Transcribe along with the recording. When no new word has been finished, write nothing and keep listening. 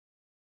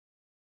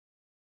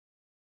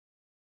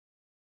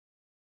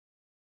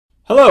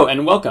Hello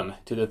and welcome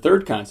to the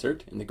third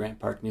concert in the Grant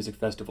Park Music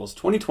Festival's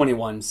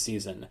 2021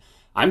 season.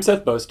 I'm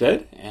Seth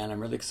Boustead, and I'm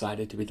really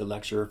excited to be the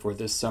lecturer for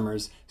this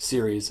summer's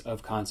series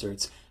of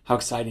concerts. How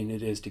exciting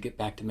it is to get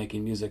back to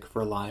making music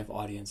for live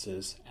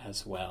audiences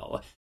as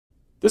well.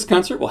 This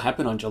concert will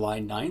happen on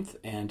July 9th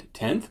and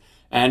 10th,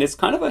 and it's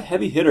kind of a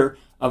heavy hitter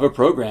of a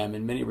program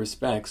in many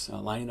respects,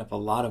 lining up a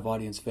lot of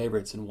audience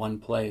favorites in one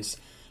place.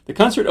 The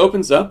concert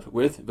opens up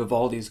with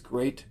Vivaldi's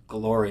great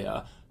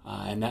Gloria,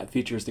 and that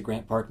features the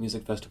Grant Park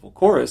Music Festival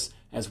chorus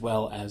as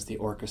well as the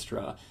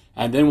orchestra.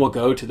 And then we'll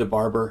go to the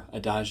Barber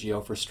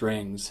Adagio for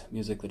strings,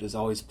 music that is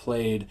always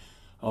played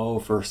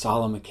for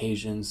solemn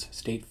occasions,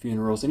 state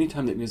funerals,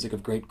 anytime that music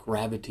of great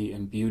gravity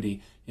and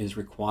beauty is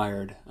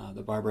required.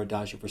 The Barber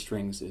Adagio for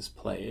strings is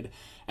played.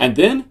 And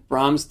then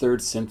Brahms'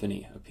 Third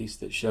Symphony, a piece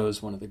that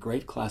shows one of the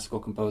great classical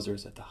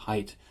composers at the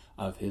height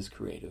of his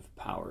creative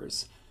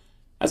powers.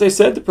 As I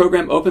said, the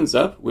program opens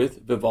up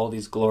with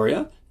Vivaldi's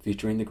Gloria,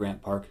 featuring the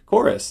Grant Park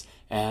Chorus.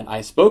 And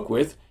I spoke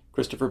with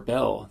Christopher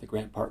Bell, the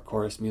Grant Park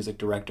Chorus music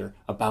director,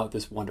 about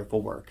this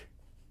wonderful work.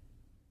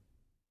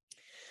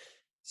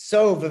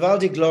 So,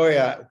 Vivaldi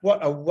Gloria, what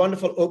a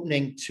wonderful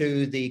opening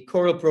to the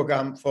choral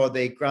program for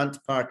the Grant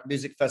Park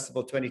Music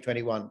Festival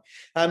 2021.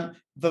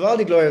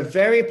 Vivaldi Gloria,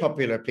 very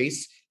popular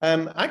piece.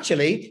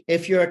 Actually,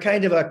 if you're a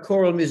kind of a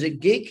choral music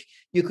geek,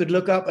 you could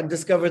look up and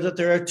discover that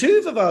there are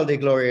two Vivaldi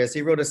Glorias.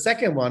 He wrote a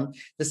second one.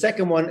 The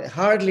second one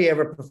hardly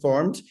ever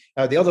performed,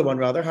 the other one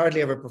rather,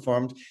 hardly ever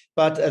performed.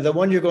 But the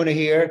one you're going to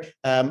hear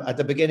at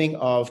the beginning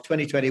of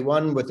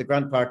 2021 with the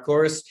Grant Park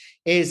Chorus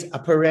is a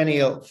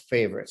perennial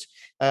favorite.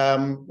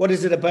 What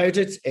is it about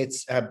it?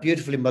 It's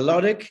beautifully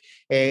melodic,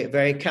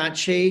 very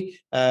catchy,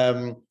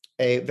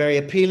 very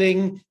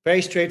appealing,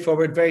 very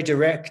straightforward, very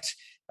direct.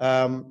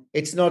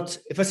 It's not,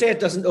 if I say it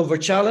doesn't over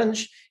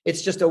challenge,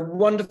 it's just a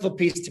wonderful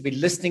piece to be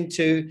listening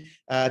to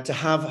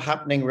have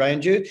happening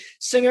around you.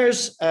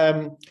 Singers,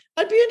 I'd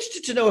be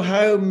interested to know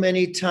how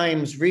many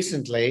times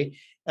recently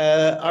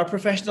our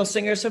professional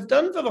singers have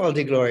done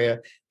Vivaldi Gloria,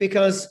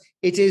 because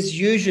it is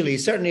usually,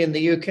 certainly in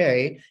the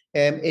UK,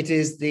 it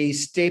is the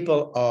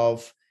staple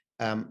of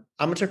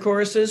amateur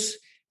choruses.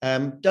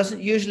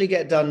 Doesn't usually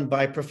get done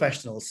by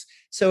professionals.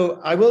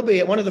 So I will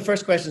be, one of the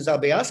first questions I'll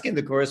be asking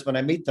the chorus when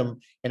I meet them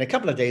in a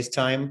couple of days'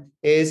 time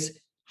is,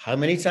 how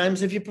many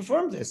times have you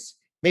performed this?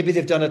 Maybe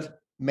they've done it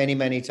many,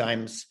 many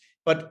times,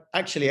 but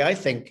actually I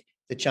think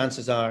the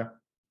chances are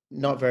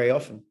not very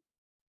often.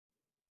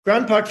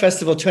 Grant Park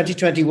Festival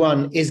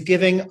 2021 is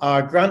giving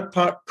our Grant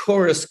Park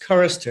Chorus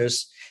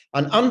choristers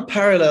an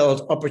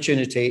unparalleled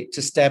opportunity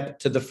to step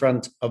to the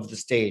front of the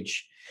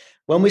stage.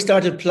 When we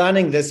started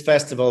planning this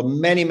festival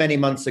many, many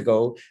months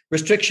ago,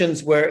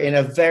 restrictions were in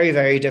a very,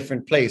 very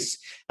different place.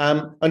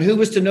 And who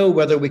was to know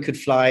whether we could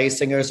fly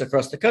singers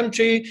across the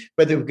country,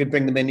 whether we could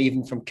bring them in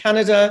even from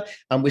Canada.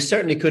 And we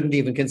certainly couldn't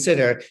even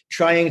consider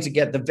trying to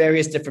get the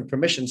various different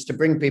permissions to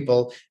bring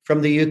people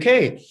from the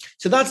UK.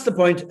 So that's the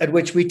point at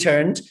which we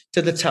turned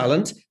to the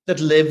talent that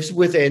lives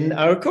within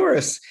our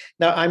chorus.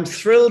 Now, I'm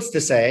thrilled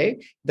to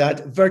say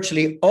that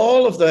virtually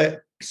all of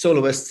the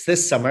soloists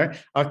this summer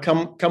are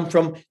come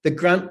from the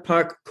Grant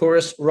Park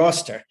Chorus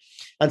roster.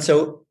 And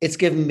so it's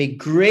given me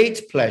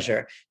great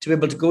pleasure to be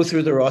able to go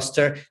through the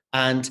roster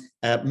and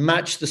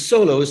match the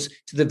solos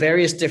to the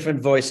various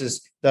different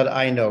voices that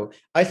I know.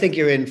 I think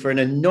you're in for an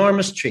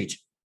enormous treat.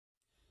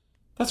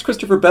 That's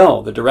Christopher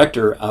Bell, the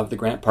director of the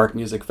Grant Park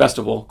Music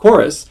Festival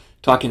Chorus,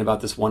 talking about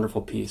this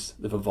wonderful piece,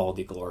 the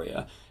Vivaldi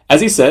Gloria.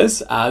 As he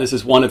says, this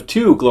is one of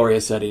two Gloria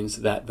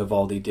settings that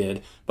Vivaldi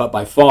did, but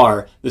by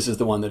far, this is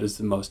the one that is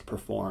the most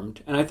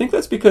performed. And I think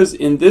that's because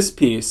in this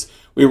piece,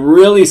 we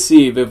really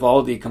see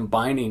Vivaldi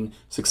combining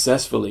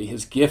successfully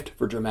his gift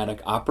for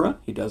dramatic opera.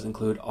 He does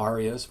include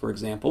arias, for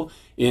example,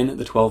 in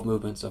the 12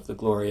 movements of the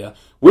Gloria,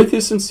 with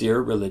his sincere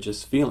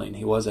religious feeling.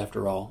 He was,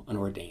 after all, an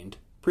ordained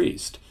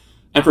priest.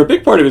 And for a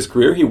big part of his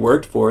career, he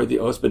worked for the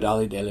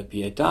Ospedale della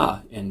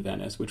Pietà in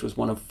Venice, which was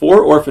one of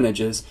 4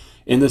 orphanages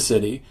in the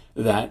city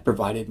that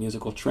provided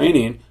musical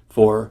training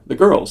for the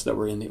girls that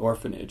were in the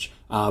orphanage.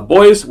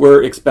 Boys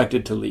were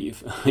expected to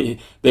leave.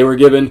 They were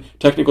given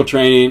technical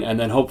training and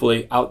then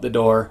hopefully out the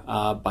door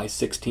by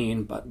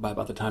 16, but by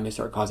about the time they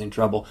start causing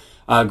trouble.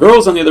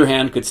 Girls, on the other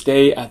hand, could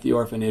stay at the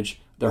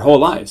orphanage their whole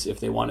lives if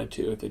they wanted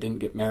to. If they didn't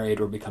get married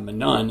or become a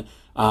nun,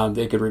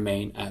 they could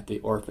remain at the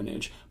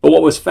orphanage. But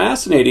what was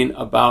fascinating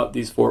about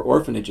these 4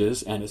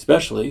 orphanages, and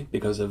especially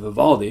because of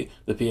Vivaldi,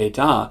 the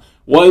Pietà,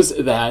 was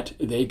that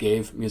they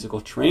gave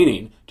musical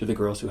training to the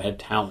girls who had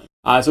talent.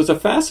 So it's a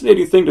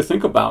fascinating thing to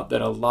think about,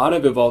 that a lot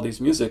of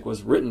Vivaldi's music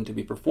was written to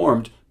be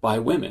performed by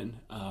women,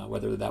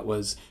 whether that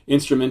was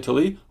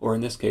instrumentally or in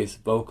this case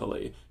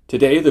vocally.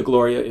 Today the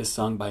Gloria is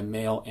sung by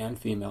male and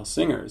female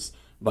singers,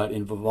 but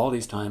in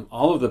Vivaldi's time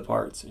all of the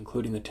parts,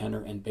 including the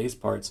tenor and bass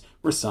parts,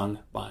 were sung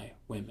by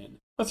women.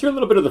 Let's hear a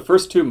little bit of the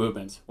first 2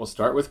 movements. We'll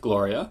start with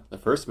Gloria, the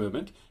first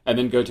movement, and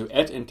then go to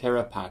Et in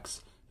Terra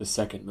Pax, the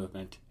second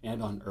movement,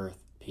 and On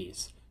Earth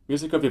Peace.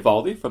 Music of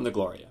Vivaldi from the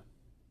Gloria.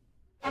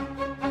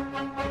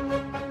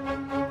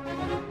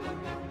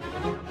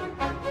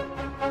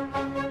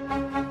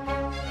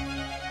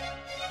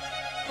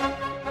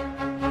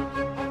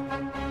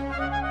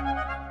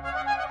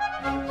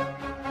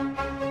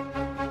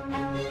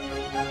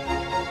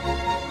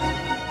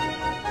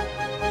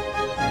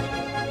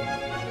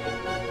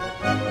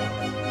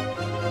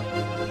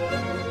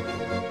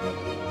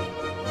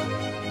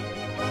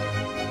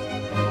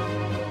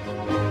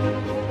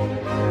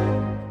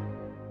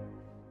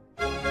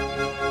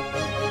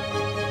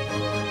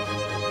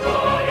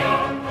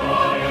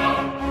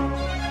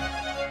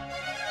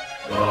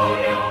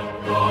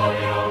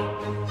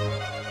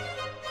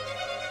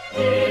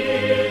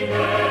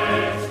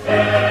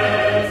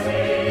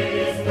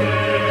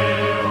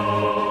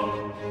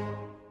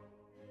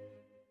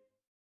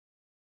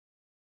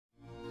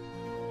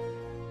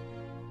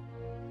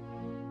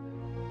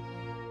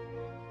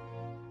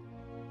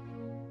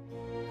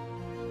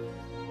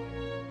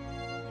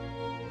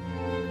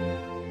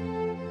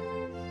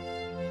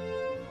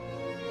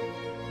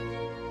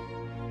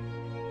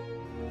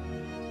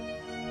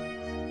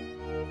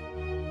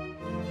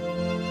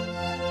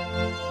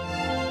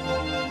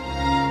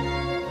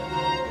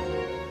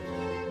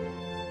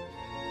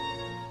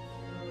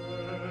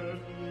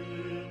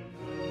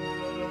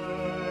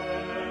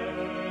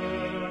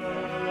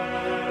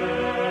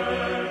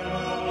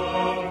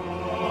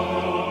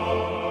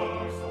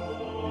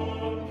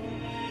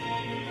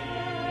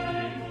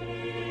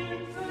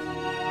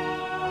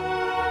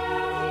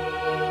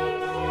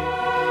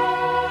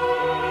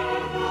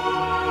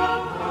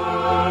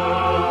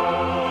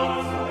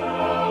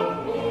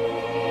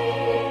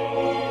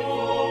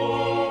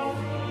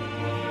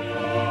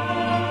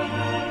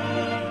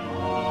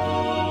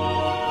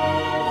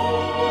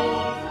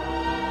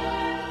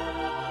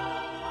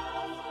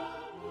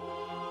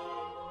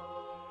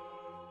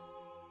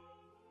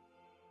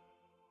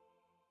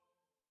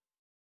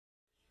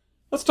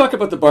 Let's talk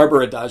about the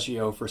Barber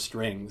Adagio for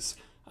strings.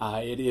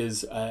 It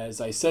is,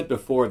 as I said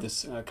before,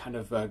 this kind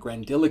of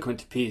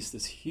grandiloquent piece,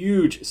 this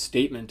huge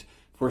statement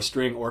for a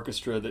string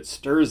orchestra that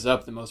stirs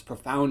up the most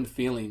profound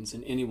feelings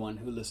in anyone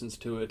who listens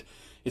to it.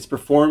 It's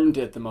performed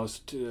at the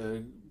most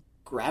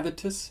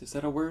gravitous, is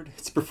that a word?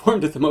 It's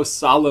performed at the most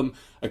solemn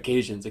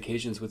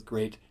occasions with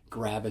great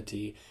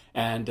gravity,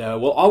 and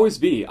will always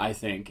be, I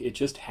think. It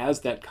just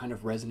has that kind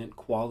of resonant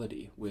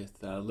quality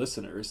with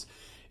listeners.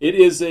 It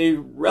is a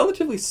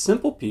relatively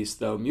simple piece,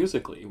 though,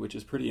 musically, which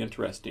is pretty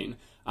interesting.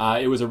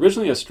 It was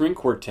originally a string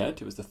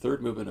quartet. It was the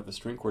third movement of a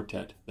string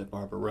quartet that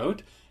Barber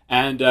wrote.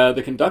 And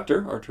the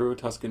conductor, Arturo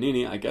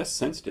Toscanini, I guess,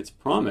 sensed its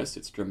promise,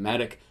 its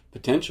dramatic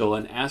potential,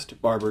 and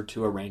asked Barber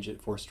to arrange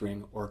it for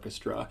string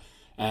orchestra.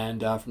 And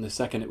from the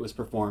second it was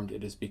performed,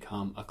 it has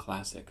become a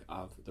classic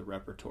of the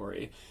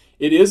repertory.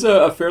 It is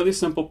a fairly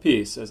simple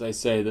piece. As I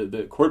say,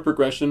 the chord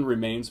progression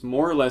remains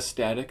more or less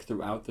static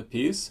throughout the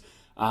piece.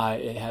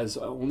 It has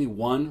only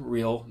one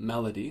real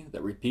melody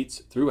that repeats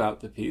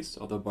throughout the piece,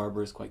 although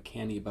Barber is quite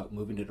canny about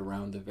moving it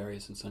around the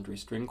various and sundry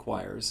string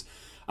choirs.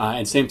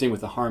 And same thing with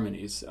the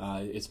harmonies.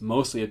 It's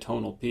mostly a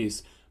tonal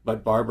piece,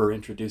 but Barber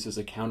introduces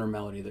a counter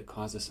melody that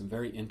causes some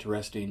very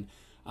interesting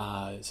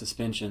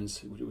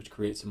suspensions, which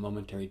create some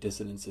momentary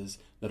dissonances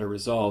that are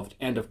resolved.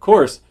 And of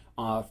course,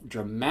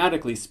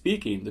 dramatically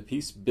speaking, the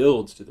piece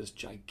builds to this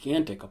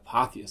gigantic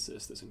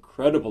apotheosis, this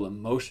incredible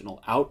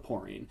emotional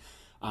outpouring.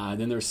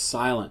 Then there's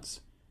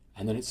silence,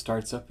 and then it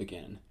starts up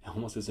again,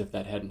 almost as if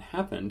that hadn't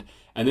happened.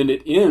 And then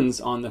it ends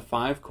on the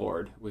 5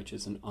 chord, which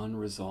is an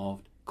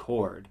unresolved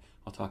chord.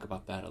 I'll talk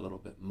about that a little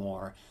bit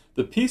more.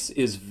 The piece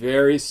is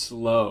very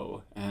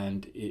slow,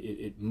 and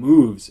it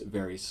moves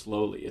very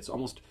slowly. It's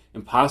almost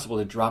impossible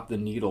to drop the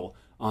needle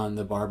on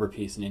the Barber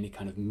piece in any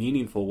kind of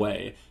meaningful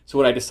way. So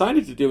what I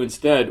decided to do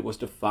instead was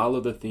to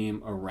follow the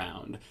theme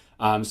around.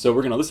 So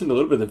we're going to listen to a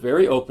little bit of the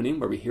very opening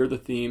where we hear the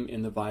theme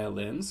in the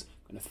violins.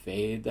 I'm going to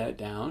fade that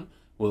down.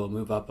 We'll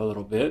move up a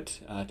little bit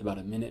to about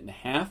 1.5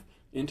 minutes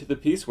into the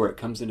piece where it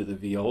comes into the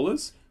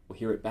violas. We'll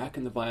hear it back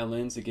in the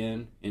violins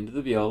again, into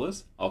the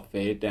violas. I'll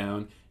fade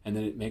down, and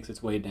then it makes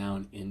its way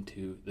down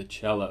into the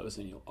cellos.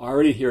 And you'll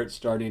already hear it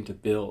starting to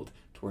build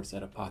towards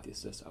that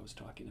apotheosis I was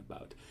talking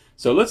about.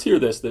 So let's hear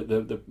this,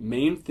 the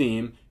main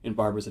theme in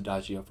Barber's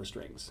Adagio for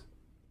strings.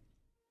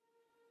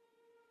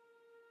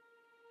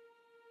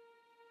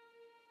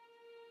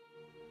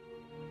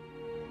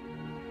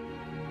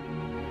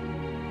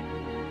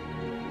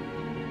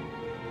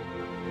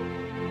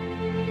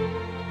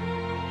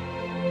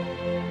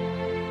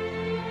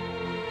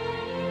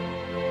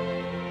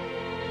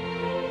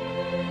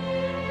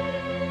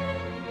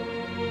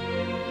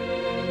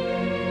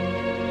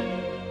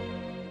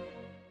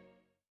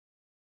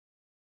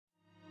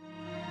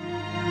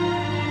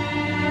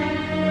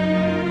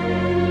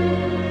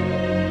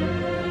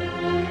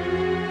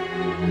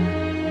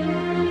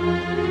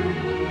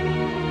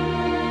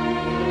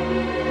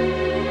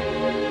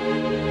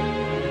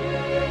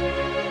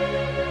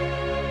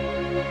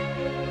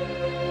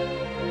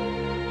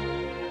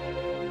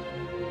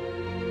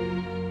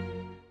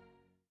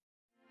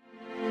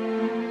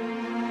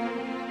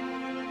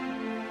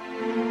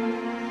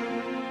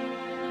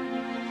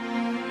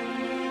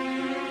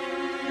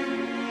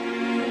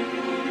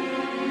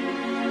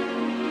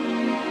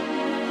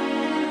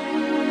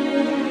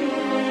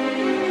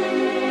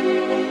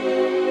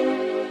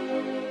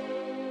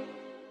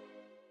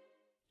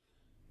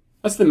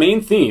 That's the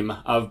main theme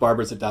of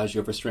Barber's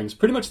Adagio for strings,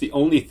 pretty much the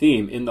only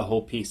theme in the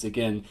whole piece.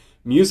 Again,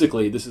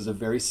 musically, this is a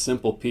very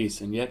simple piece,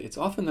 and yet it's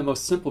often the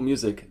most simple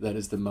music that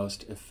is the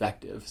most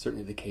effective.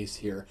 Certainly the case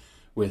here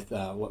with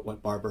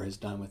what Barber has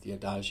done with the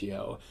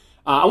Adagio.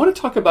 I want to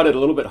talk about it a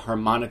little bit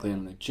harmonically.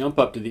 I'm going to jump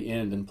up to the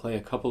end and play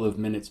a couple of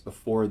minutes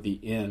before the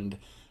end,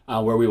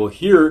 where we will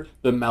hear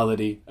the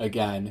melody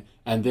again,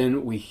 and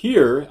then we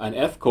hear an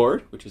F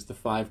chord, which is the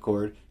 5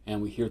 chord,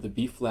 and we hear the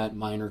B flat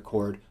minor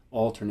chord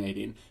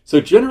alternating.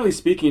 So generally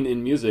speaking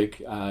in music,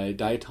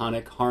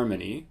 diatonic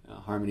harmony,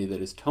 harmony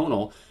that is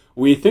tonal,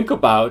 we think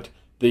about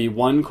the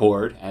 1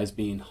 chord as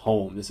being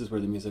home. This is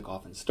where the music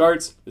often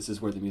starts. This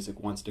is where the music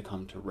wants to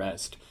come to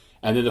rest.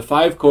 And then the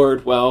 5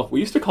 chord, well,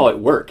 we used to call it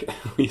work.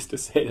 We used to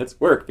say that's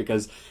work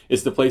because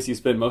it's the place you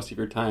spend most of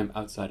your time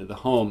outside of the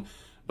home.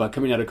 But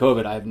coming out of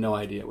COVID, I have no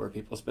idea where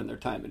people spend their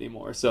time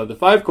anymore. So the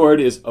 5 chord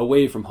is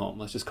away from home.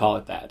 Let's just call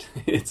it that.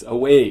 It's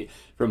away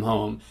from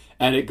home.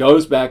 And it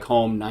goes back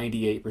home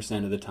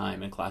 98% of the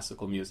time in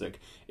classical music.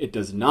 It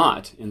does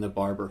not in the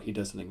Barber. He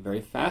does something very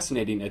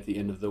fascinating at the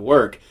end of the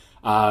work.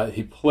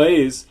 He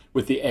plays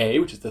with the A,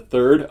 which is the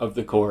 3rd of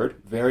the chord.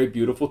 Very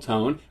beautiful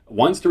tone.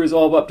 Wants to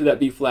resolve up to that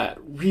B flat.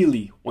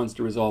 Really wants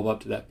to resolve up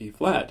to that B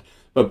flat.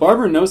 But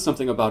Barber knows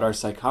something about our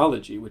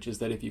psychology, which is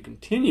that if you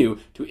continue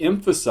to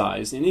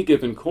emphasize any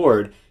given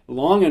chord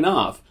long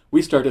enough,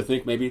 we start to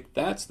think maybe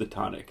that's the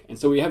tonic. And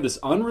so we have this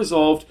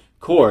unresolved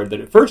chord that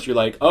at first you're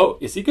like, oh,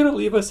 is he going to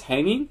leave us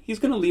hanging? He's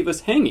going to leave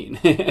us hanging.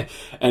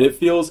 And it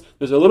feels,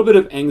 there's a little bit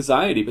of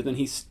anxiety, but then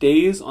he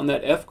stays on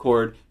that F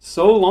chord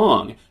so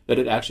long that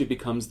it actually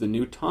becomes the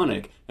new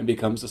tonic and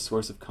becomes a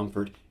source of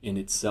comfort in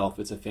itself.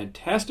 It's a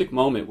fantastic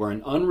moment where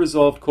an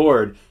unresolved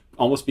chord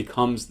almost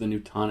becomes the new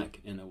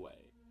tonic in a way.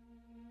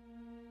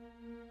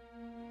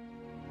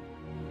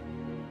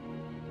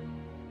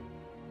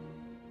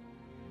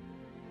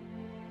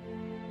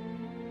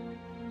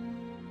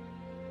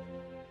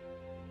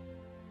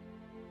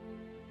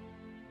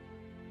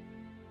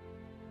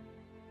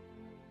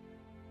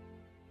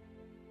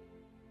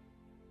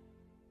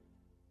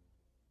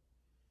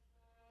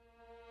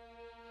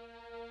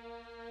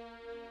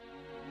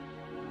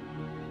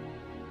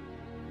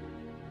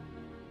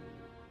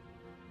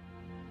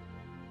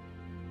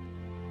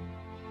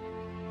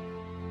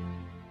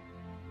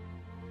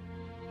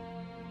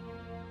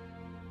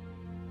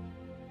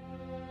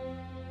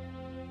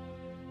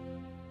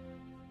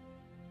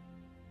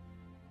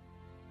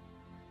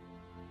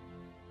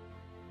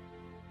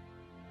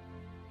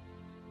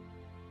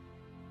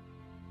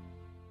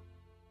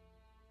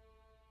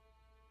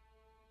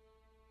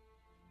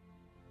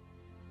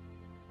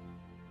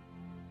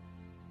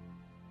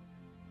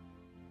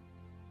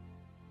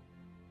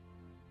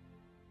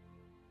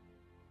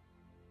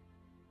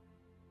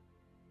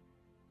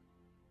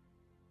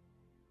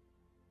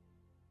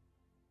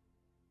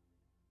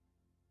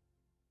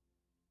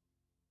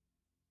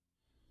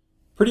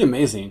 Pretty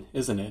amazing,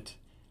 isn't it?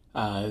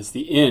 It's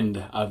the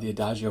end of the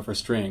Adagio for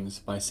Strings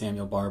by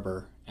Samuel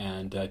Barber.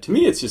 And to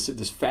me, it's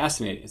just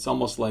fascinating. It's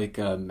almost like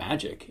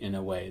magic in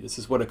a way. This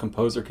is what a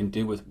composer can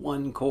do with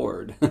one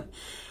chord.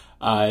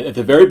 At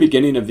the very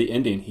beginning of the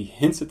ending, he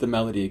hints at the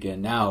melody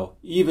again, now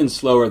even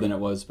slower than it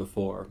was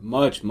before,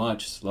 much,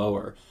 much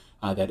slower.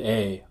 That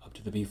A, up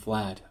to the B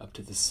flat, up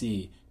to the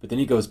C. But then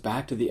he goes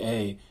back to the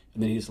A,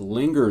 and then he just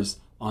lingers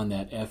on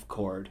that F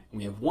chord. And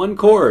we have one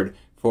chord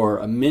for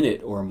a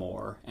minute or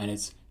more, and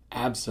it's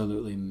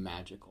absolutely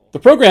magical. The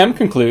program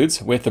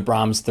concludes with the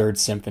Brahms Third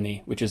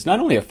Symphony, which is not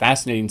only a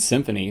fascinating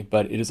symphony,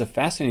 but it is a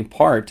fascinating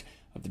part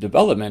of the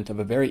development of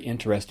a very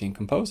interesting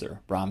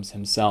composer, Brahms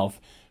himself.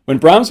 When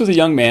Brahms was a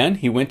young man,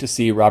 he went to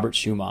see Robert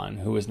Schumann,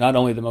 who was not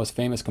only the most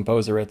famous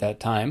composer at that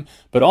time,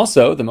 but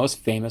also the most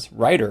famous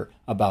writer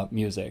about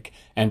music.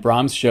 And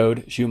Brahms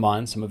showed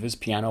Schumann some of his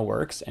piano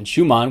works, and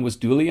Schumann was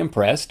duly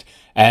impressed.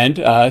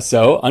 And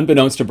so,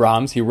 unbeknownst to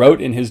Brahms, he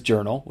wrote in his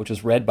journal, which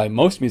was read by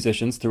most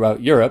musicians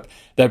throughout Europe,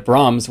 that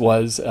Brahms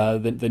was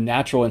the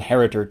natural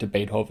inheritor to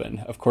Beethoven.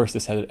 Of course,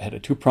 this had a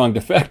two-pronged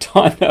effect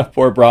on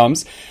poor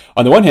Brahms.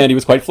 On the one hand, he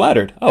was quite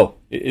flattered. Oh,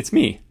 it's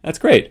me. That's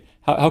great.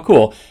 How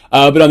cool.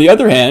 But on the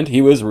other hand,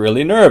 he was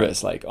really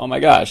nervous. Like, oh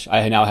my gosh,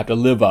 I now have to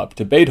live up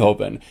to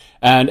Beethoven.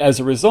 And as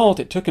a result,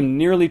 it took him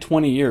nearly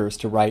 20 years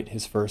to write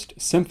his first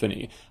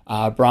symphony.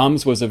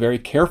 Brahms was a very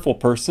careful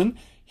person.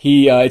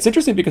 It's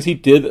interesting because he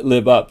did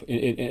live up.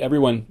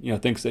 Everyone,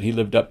 thinks that he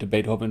lived up to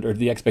Beethoven, or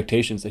the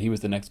expectations that he was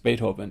the next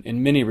Beethoven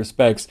in many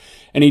respects.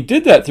 And he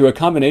did that through a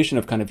combination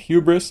of kind of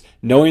hubris,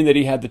 knowing that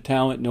he had the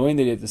talent, knowing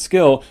that he had the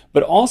skill,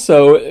 but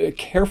also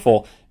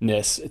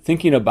carefulness,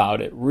 thinking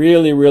about it,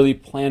 really, really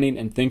planning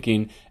and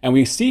thinking. And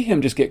we see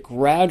him just get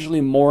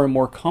gradually more and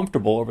more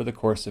comfortable over the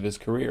course of his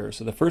career.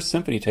 So the first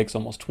symphony takes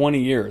almost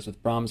 20 years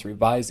with Brahms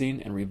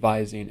revising and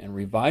revising and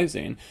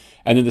revising.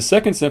 And then the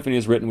second symphony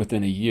is written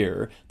within a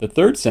year. The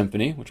third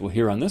symphony, which we'll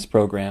hear on this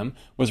program,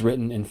 was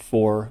written in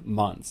 4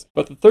 months.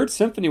 But the third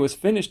symphony was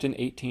finished in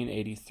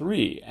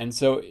 1883. And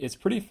so it's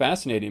pretty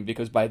fascinating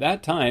because by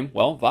that time,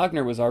 well,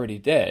 Wagner was already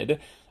dead.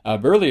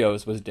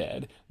 Berlioz was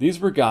dead. These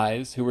were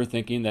guys who were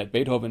thinking that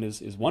Beethoven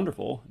is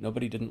wonderful.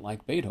 Nobody didn't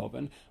like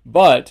Beethoven,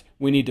 but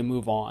we need to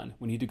move on.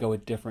 We need to go a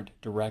different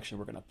direction.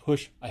 We're going to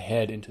push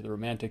ahead into the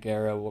Romantic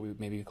era, what we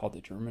maybe call the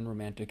German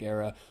Romantic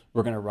era.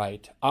 We're going to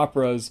write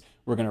operas.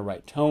 We're going to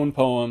write tone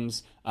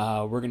poems.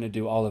 We're going to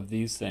do all of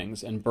these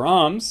things. And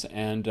Brahms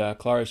and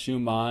Clara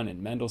Schumann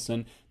and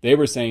Mendelssohn, they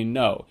were saying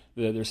no.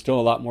 There's still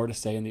a lot more to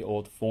say in the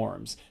old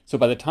forms. So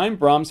by the time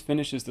Brahms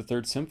finishes the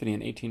Third Symphony in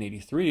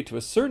 1883, to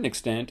a certain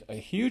extent, a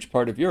huge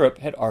part of Europe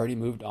had already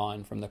moved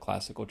on from the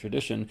classical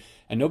tradition,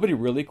 and nobody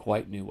really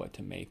quite knew what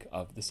to make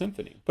of the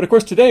symphony. But of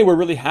course, today we're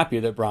really happy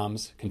that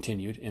Brahms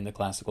continued in the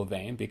classical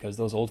vein because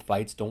those old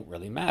fights don't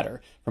really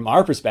matter. From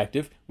our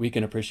perspective, we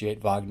can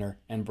appreciate Wagner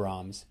and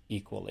Brahms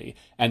equally.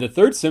 And the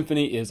Third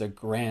Symphony is a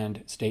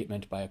grand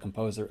statement by a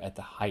composer at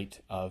the height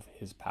of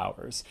his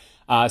powers.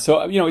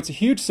 So it's a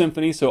huge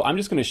symphony, so I'm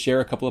just going to share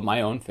a couple of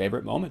my own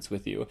favorite moments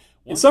with you.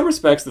 In some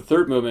respects, the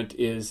third movement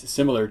is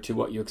similar to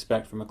what you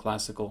expect from a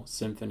classical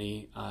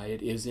symphony.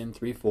 It is in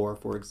 3/4,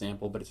 for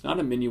example, but it's not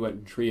a minuet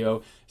and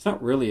trio. It's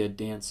not really a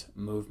dance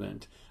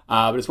movement.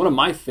 But it's one of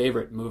my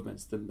favorite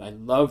movements. I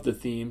love the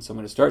theme, so I'm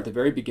going to start at the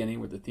very beginning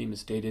where the theme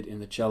is stated in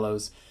the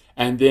cellos,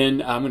 and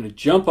then I'm going to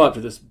jump up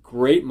to this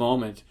great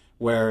moment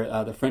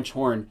where the French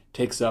horn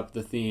takes up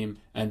the theme,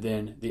 and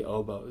then the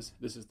oboes.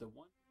 This is the one.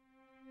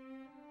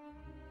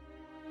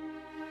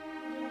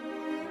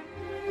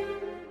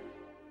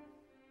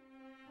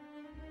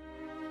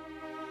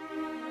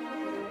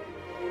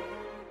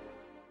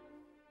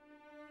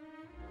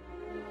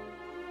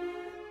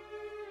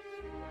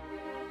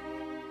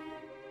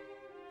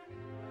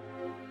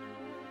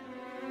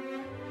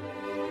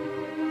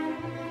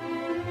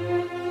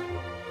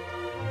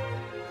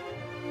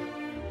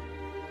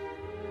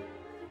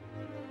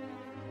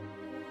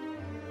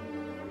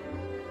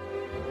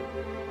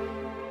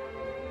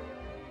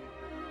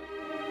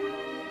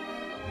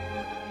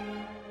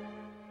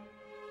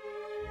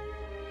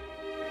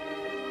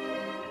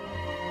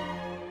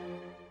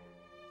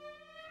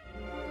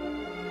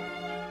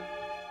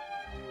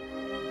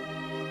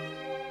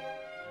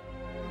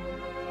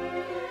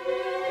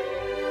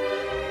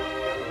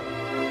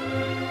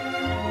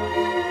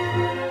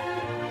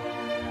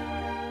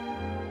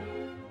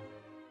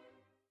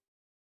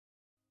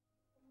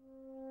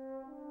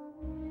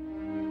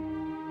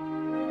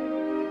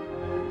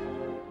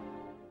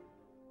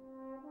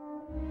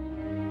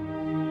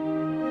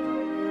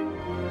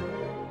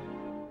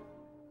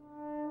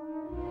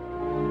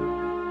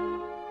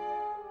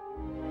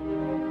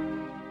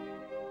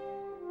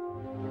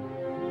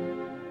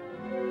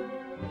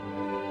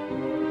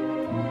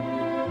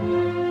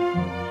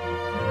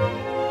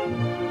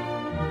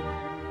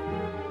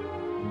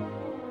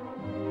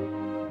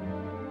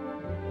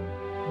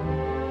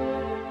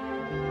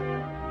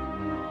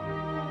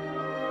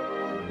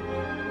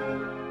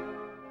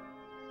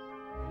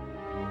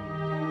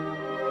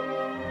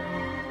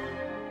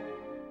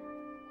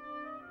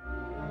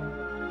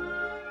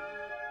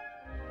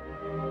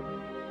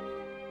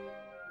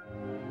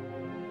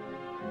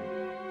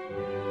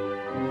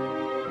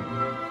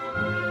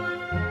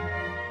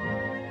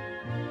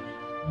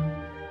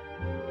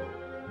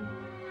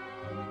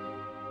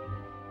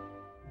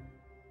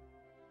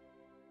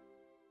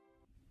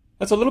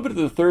 That's a little bit of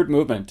the third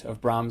movement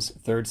of Brahms'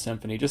 Third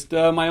Symphony. Just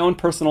my own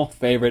personal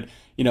favorite.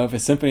 You know, if a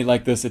symphony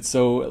like this, it's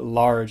so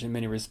large in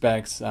many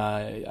respects,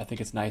 I think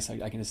it's nice.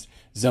 I can just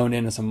zone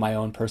in on some of my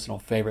own personal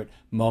favorite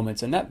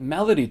moments. And that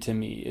melody to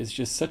me is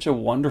just such a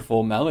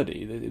wonderful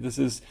melody. This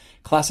is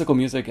classical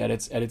music at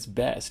its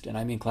best. And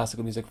I mean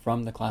classical music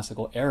from the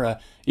classical era,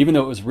 even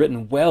though it was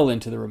written well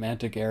into the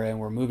Romantic era, and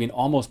we're moving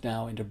almost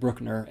now into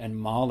Bruckner and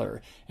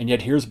Mahler. And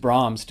yet here's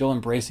Brahms still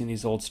embracing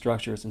these old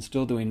structures and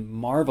still doing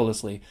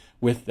marvelously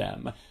with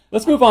them.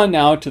 Let's move on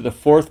now to the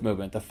fourth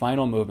movement, the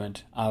final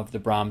movement of the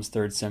Brahms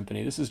Third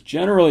Symphony. This is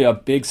generally a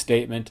big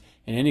statement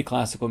in any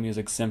classical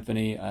music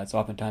symphony. It's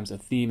oftentimes a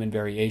theme and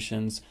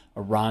variations,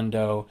 a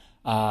rondo.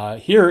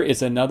 Here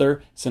is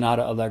another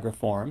sonata allegro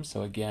form.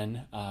 So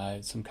again,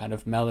 some kind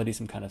of melody,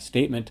 some kind of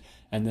statement,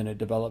 and then a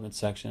development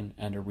section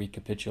and a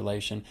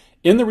recapitulation.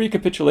 In the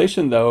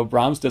recapitulation, though,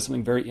 Brahms does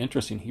something very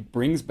interesting. He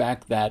brings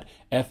back that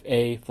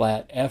F-A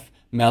flat F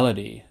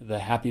melody, the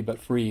happy but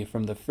free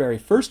from the very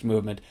first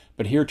movement,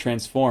 but here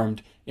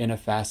transformed in a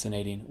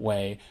fascinating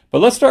way. But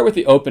let's start with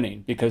the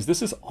opening, because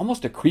this is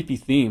almost a creepy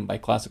theme by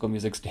classical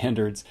music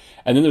standards.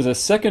 And then there's a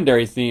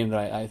secondary theme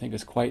that I think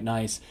is quite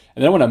nice.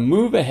 And then I want to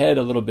move ahead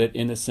a little bit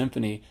in the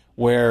symphony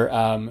where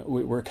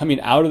we're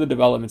coming out of the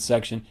development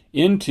section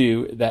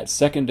into that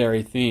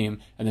secondary theme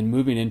and then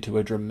moving into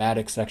a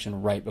dramatic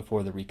section right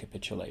before the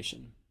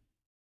recapitulation.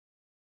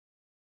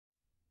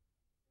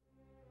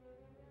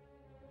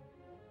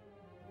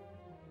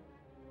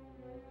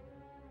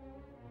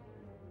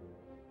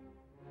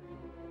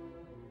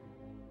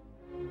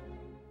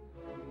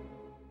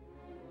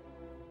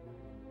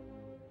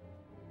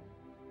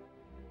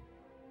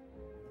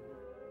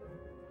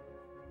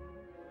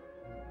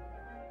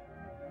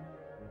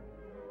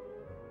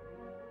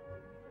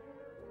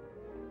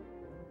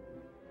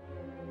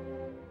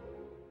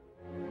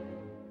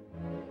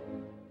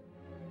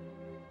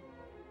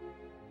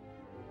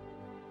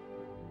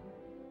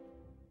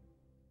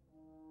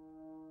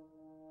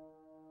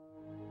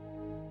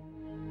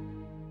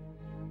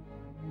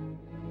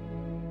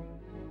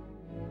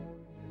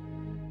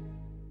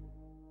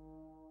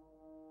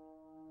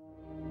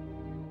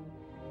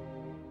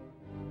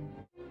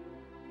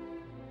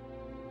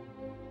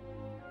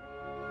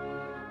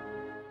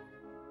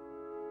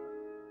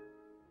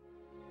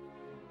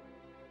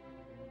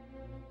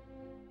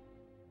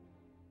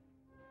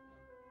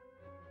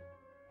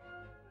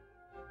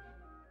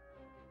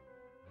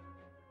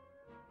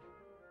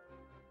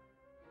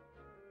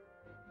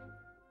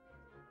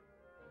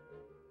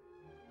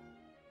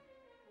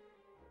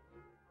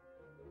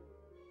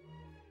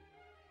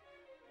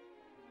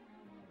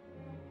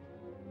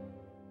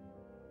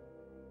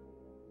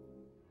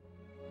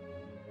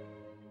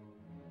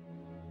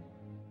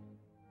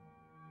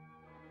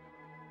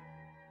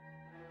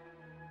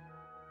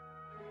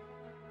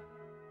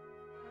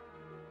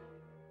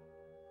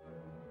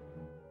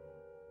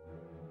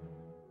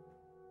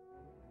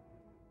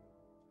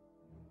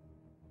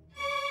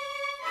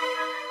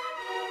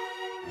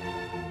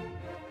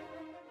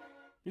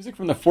 Music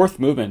from the fourth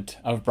movement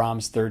of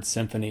Brahms' Third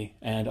Symphony,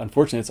 and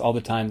unfortunately it's all the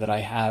time that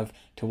I have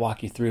to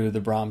walk you through the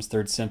Brahms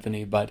Third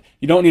Symphony, but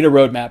you don't need a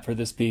roadmap for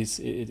this piece.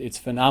 It's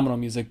phenomenal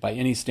music by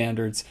any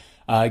standards.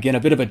 Again, a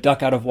bit of a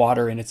duck out of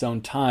water in its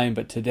own time,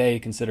 but today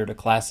considered a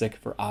classic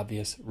for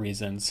obvious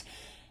reasons.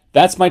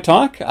 That's my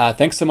talk.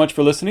 Thanks so much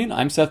for listening.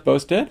 I'm Seth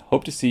Boustead.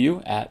 Hope to see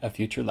you at a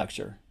future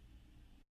lecture.